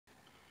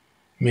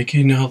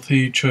Making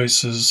healthy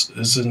choices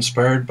is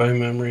inspired by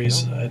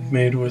memories I'd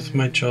made with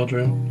my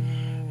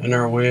children and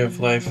our way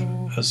of life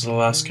as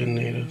Alaskan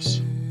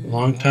natives. A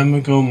long time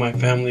ago, my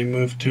family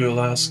moved to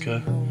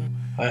Alaska.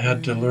 I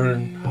had to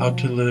learn how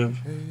to live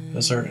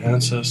as our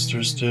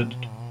ancestors did,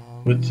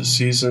 with the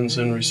seasons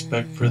and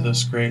respect for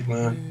this great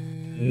land.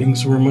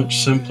 Things were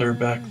much simpler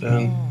back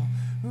then,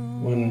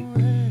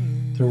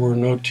 when there were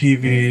no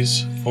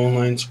TVs, phone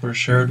lines were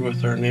shared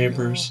with our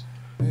neighbors,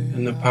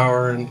 and the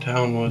power in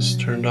town was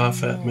turned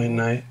off at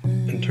midnight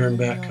and turned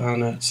back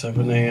on at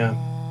 7 a.m.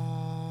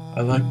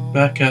 I look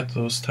back at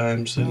those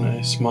times and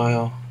I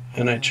smile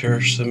and I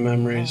cherish the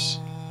memories.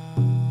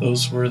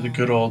 Those were the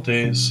good old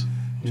days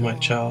of my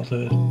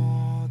childhood.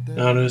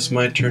 Now it is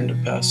my turn to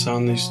pass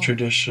on these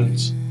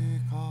traditions.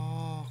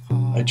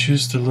 I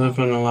choose to live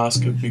in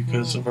Alaska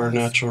because of our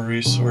natural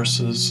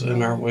resources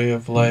and our way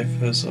of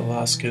life as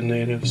Alaskan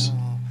natives.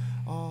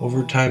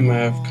 Over time, I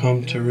have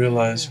come to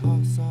realize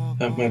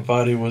that my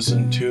body was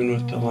in tune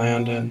with the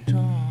land and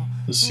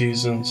the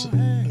seasons,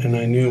 and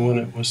I knew when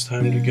it was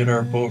time to get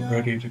our boat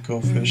ready to go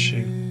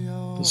fishing.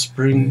 The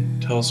spring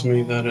tells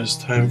me that it's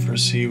time for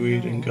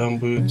seaweed and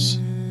gumboots,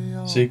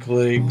 sea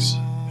eggs,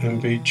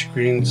 and beach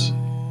greens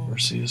or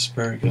sea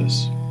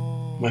asparagus.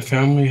 My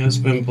family has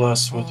been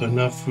blessed with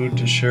enough food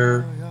to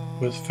share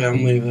with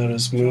family that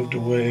has moved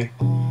away,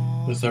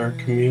 with our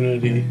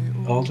community,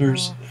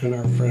 elders, and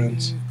our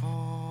friends.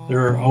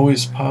 There are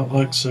always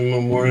potlucks and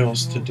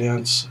memorials to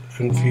dance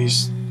and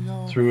feast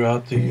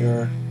throughout the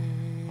year,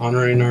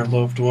 honoring our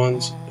loved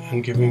ones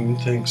and giving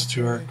thanks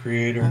to our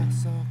Creator.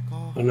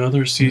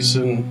 Another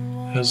season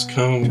has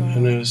come,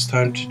 and it is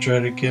time to try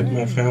to get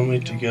my family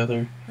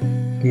together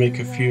and make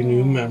a few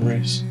new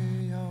memories.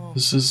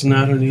 This is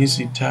not an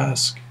easy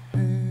task.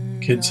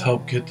 Kids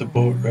help get the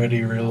boat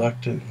ready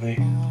reluctantly,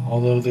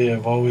 although they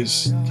have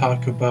always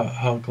talked about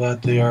how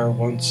glad they are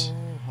once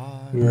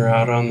we are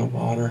out on the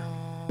water.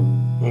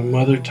 My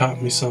mother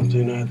taught me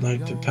something I'd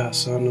like to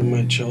pass on to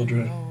my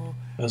children.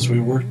 As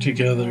we work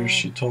together,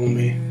 she told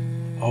me,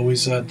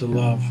 always add the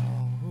love.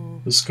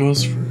 This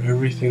goes for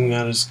everything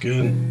that is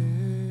good.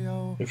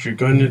 If you're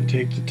going to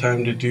take the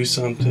time to do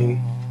something,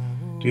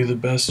 do the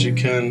best you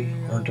can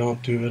or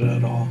don't do it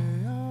at all.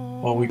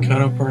 While we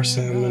cut up our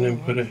salmon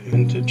and put it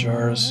into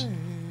jars,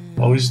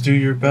 always do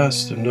your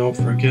best and don't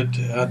forget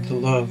to add the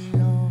love.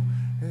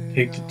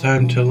 Take the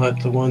time to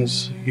let the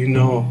ones you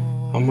know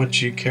how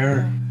much you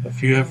care.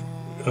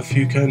 A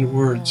few kind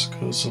words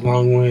goes a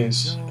long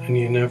ways, and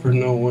you never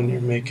know when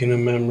you're making a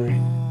memory.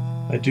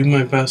 I do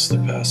my best to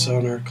pass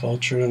on our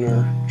culture and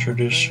our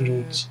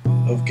traditions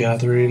of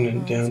gathering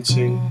and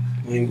dancing,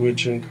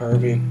 language and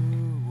carving.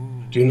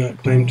 I do not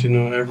claim to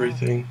know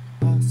everything,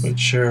 but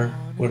share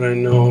what I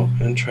know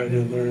and try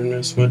to learn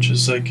as much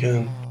as I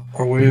can.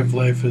 Our way of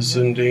life is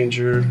in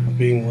danger of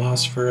being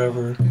lost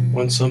forever.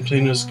 When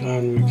something is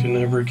gone, we can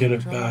never get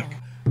it back.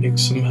 Make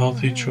some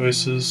healthy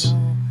choices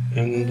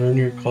and learn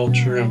your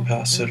culture and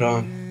pass it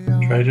on.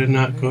 Try to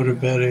not go to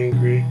bed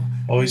angry.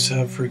 Always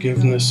have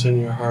forgiveness in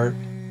your heart.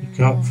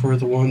 Look out for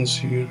the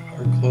ones you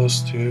are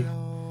close to.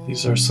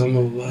 These are some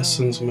of the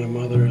lessons my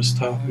mother has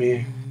taught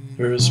me.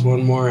 There is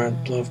one more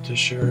I'd love to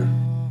share.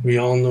 We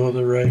all know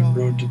the right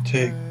road to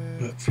take,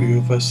 but few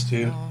of us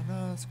do.